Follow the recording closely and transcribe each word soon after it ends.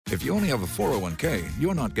If you only have a 401k,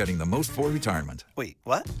 you're not getting the most for retirement. Wait,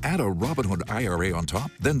 what? Add a Robinhood IRA on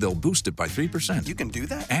top, then they'll boost it by 3%. You can do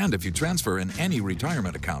that? And if you transfer in any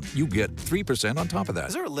retirement account, you get 3% on top of that.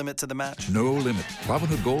 Is there a limit to the match? No limit.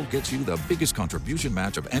 Robinhood Gold gets you the biggest contribution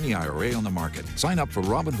match of any IRA on the market. Sign up for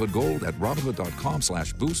Robinhood Gold at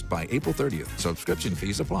Robinhood.com/boost by April 30th. Subscription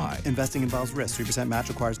fees apply. Investing involves risk. 3% match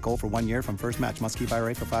requires gold for 1 year from first match. Must keep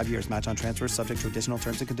IRA for 5 years. Match on transfers subject to additional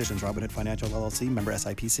terms and conditions. Robinhood Financial LLC, member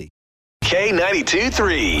SIPC.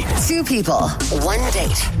 K92-3. Two people, one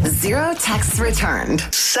date, zero texts returned.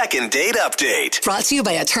 Second date update. Brought to you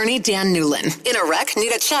by attorney Dan Newlin. In a wreck,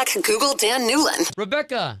 need a check, Google Dan Newlin.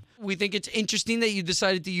 Rebecca, we think it's interesting that you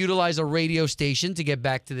decided to utilize a radio station to get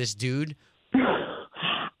back to this dude.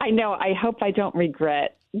 I know. I hope I don't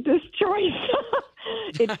regret this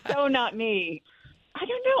choice. It's so not me. I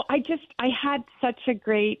don't know. I had such a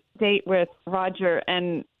great date with Roger,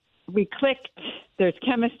 and we clicked. There's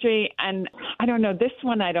chemistry, and I don't know. This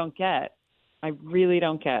one I don't get. I really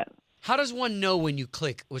don't get. How does one know when you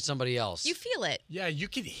click with somebody else? You feel it. Yeah, you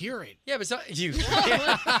can hear it. Yeah, but it's not you.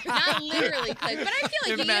 Not literally click, but I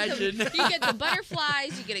feel like Imagine. you get the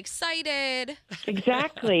butterflies, you get excited.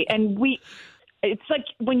 Exactly. And it's like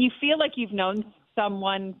when you feel like you've known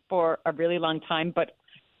someone for a really long time, but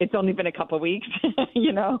it's only been a couple of weeks,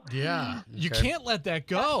 you know? Yeah. You Okay. can't let that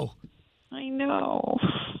go. I know.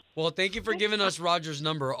 Well, thank you for giving us Roger's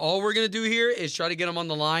number. All we're going to do here is try to get him on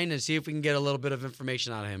the line and see if we can get a little bit of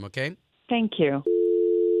information out of him, okay? Thank you.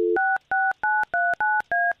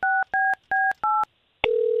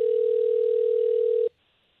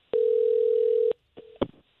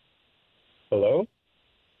 Hello?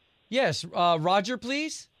 Yes, Roger,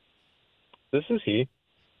 please. This is he.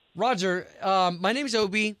 Roger, my name's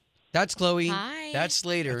Obi. That's Chloe. Hi. That's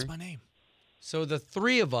Slater. That's my name. So the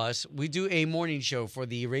three of us, we do a morning show for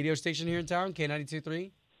the radio station here in town,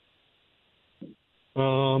 K92.3.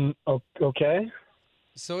 Okay.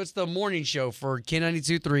 So it's the morning show for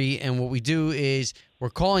K92.3, and what we do is we're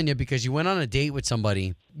calling you because you went on a date with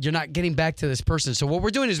somebody. You're not getting back to this person. So what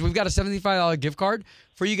we're doing is we've got a $75 gift card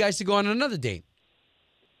for you guys to go on another date.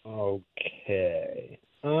 Okay.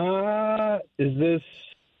 Is this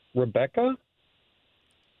Rebecca?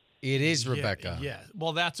 It is Rebecca. Yeah.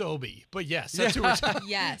 Well, that's Obi. But yes, that's who we're,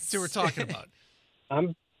 Yes. that's who we're talking about.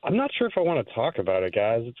 I'm not sure if I want to talk about it,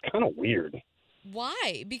 guys. It's kind of weird.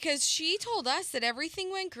 Why? Because she told us that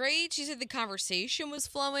everything went great. She said the conversation was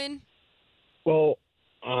flowing. Well,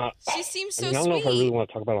 She seems so I don't know if I really sweet. want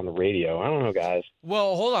to talk about it on the radio. I don't know, guys.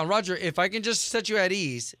 Well, hold on, Roger. If I can just set you at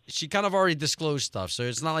ease, she kind of already disclosed stuff, so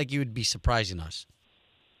it's not like you would be surprising us.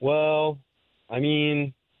 Well, I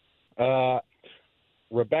mean,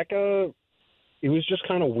 Rebecca, it was just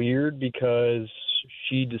kind of weird because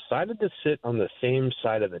she decided to sit on the same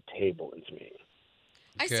side of the table as me.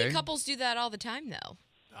 I see Okay. couples do that all the time, though.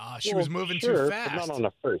 She Well, was moving sure, too but fast. not on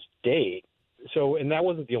a first date. So, and that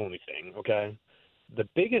wasn't the only thing, okay? The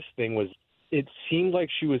biggest thing was it seemed like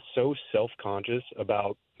she was so self-conscious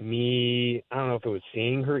about me. I don't know if it was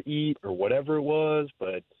seeing her eat or whatever it was,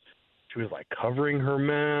 but she was like covering her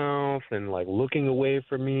mouth and like looking away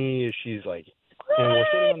from me as she's like, and we're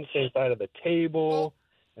sitting on the same side of the table.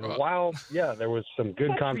 And while, yeah, there was some good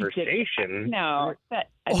That's conversation. No, that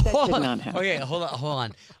did not happen. Okay, hold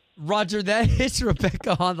on. Roger, that is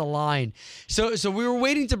Rebecca on the line. So we were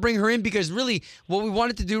waiting to bring her in because really what we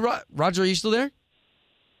wanted to do, Roger, are you still there?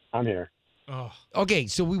 I'm here. Oh. Okay,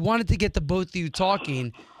 so we wanted to get the both of you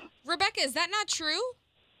talking. Rebecca, is that not true?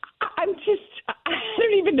 I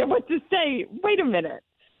don't even know what to say. Wait a minute.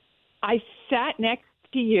 I sat next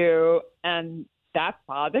to you, and that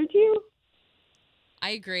bothered you? I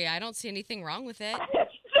agree. I don't see anything wrong with it.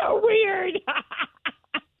 That's so weird.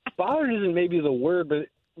 Bothered isn't maybe the word, but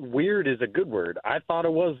weird is a good word. I thought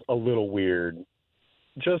it was a little weird.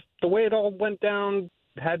 Just the way it all went down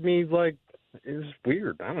had me like, it was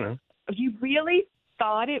weird. I don't know. You really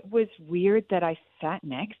thought it was weird that I sat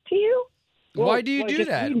next to you? Well, Why do you like, do if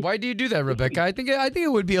that? you- Why do you do that, Rebecca? I think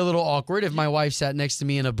it would be a little awkward if my wife sat next to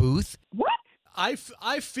me in a booth. What? I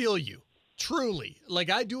feel you. Truly. Like,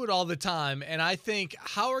 I do it all the time, and I think,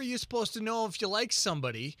 how are you supposed to know if you like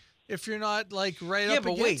somebody if you're not, like, right Yeah, up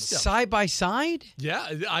but against wait, them? side by side? Yeah,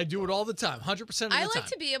 I do it all the time, 100% of the I time. like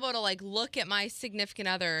to be able to like look at my significant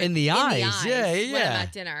other In the eyes. Yeah, when yeah. I'm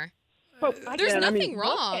at dinner. But I There's can't- nothing look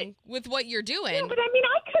wrong at- with what you're doing. Yeah, but I mean,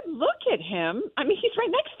 I could look at him. I mean, he's right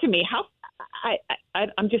next to me. How?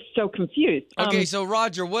 I'm just so confused. Okay, so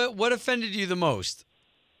Roger, what offended you the most?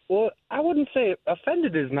 Well, I wouldn't say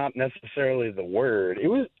offended is not necessarily the word.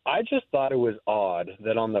 I just thought it was odd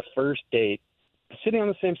that on the first date, sitting on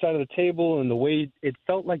the same side of the table, and the way it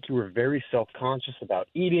felt like you were very self-conscious about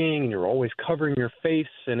eating, and you're always covering your face.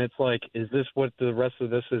 And it's like, is this what the rest of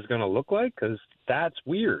this is going to look like? Because that's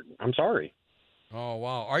weird. I'm sorry. Oh,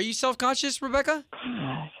 wow. Are you self-conscious, Rebecca?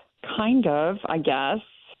 Kind of, I guess.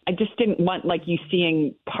 I just didn't want like you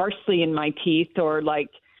seeing parsley in my teeth or like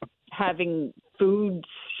having food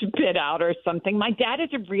spit out or something. My dad is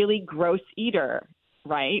a really gross eater,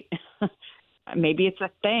 right? Maybe it's a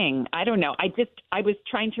thing. I don't know. I was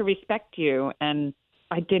trying to respect you, and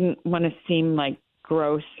I didn't want to seem like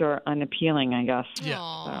gross or unappealing, I guess. Yeah.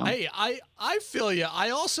 Aw. Hey, I feel you. I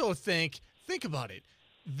also think about it.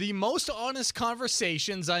 The most honest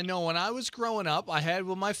conversations I know when I was growing up, I had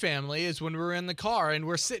with my family is when we were in the car and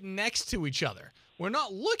we're sitting next to each other. We're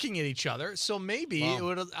not looking at each other, so maybe it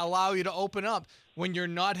would allow you to open up when you're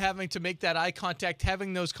not having to make that eye contact,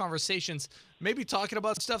 having those conversations, maybe talking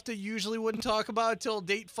about stuff that you usually wouldn't talk about till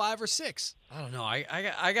date 5 or 6. I don't know.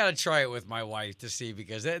 I got to try it with my wife to see,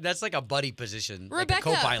 because that's like a buddy position, Rebecca,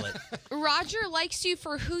 like a co-pilot. Roger likes you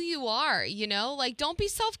for who you are, you know? Like, don't be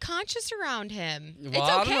self-conscious around him. Well, It's I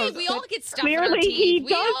don't okay. know. We all get stuff in our Clearly teeth. he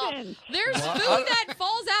We all- doesn't. there's food that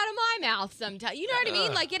falls out of my mouth sometimes. You know what I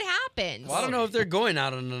mean? Like, it happens. Well, I don't know if they're going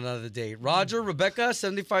out on another date. Roger, Rebecca,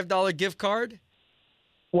 $75 gift card.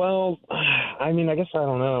 Well, I mean, I guess I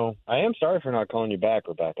don't know. I am sorry for not calling you back,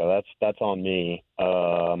 Rebecca. That's on me. I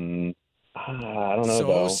don't know, So,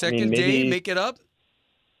 though. second I mean, maybe, date, make it up?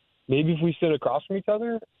 maybe if we sit across from each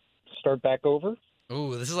other, start back over.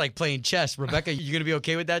 Ooh, this is like playing chess. Rebecca, you going to be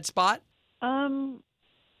okay with that spot? No,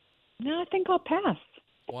 I think I'll pass.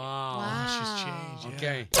 Wow. She's changed.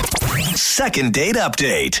 Okay. Second date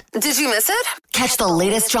update. Did you miss it? Catch the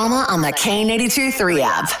latest drama on the K82-3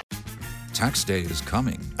 app. Tax day is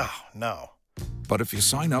coming. Oh, no. But if you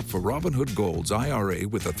sign up for Robinhood Gold's IRA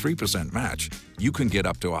with a 3% match, you can get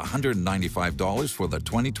up to $195 for the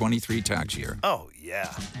 2023 tax year. Oh, yeah.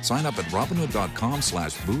 Sign up at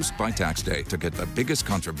Robinhood.com/boost by tax day to get the biggest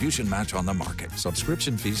contribution match on the market.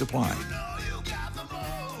 Subscription fees apply.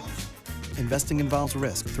 Investing involves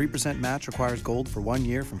risk. 3% match requires gold for 1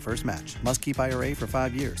 year from first match. Must keep IRA for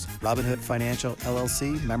 5 years. Robinhood Financial,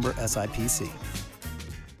 LLC, member SIPC.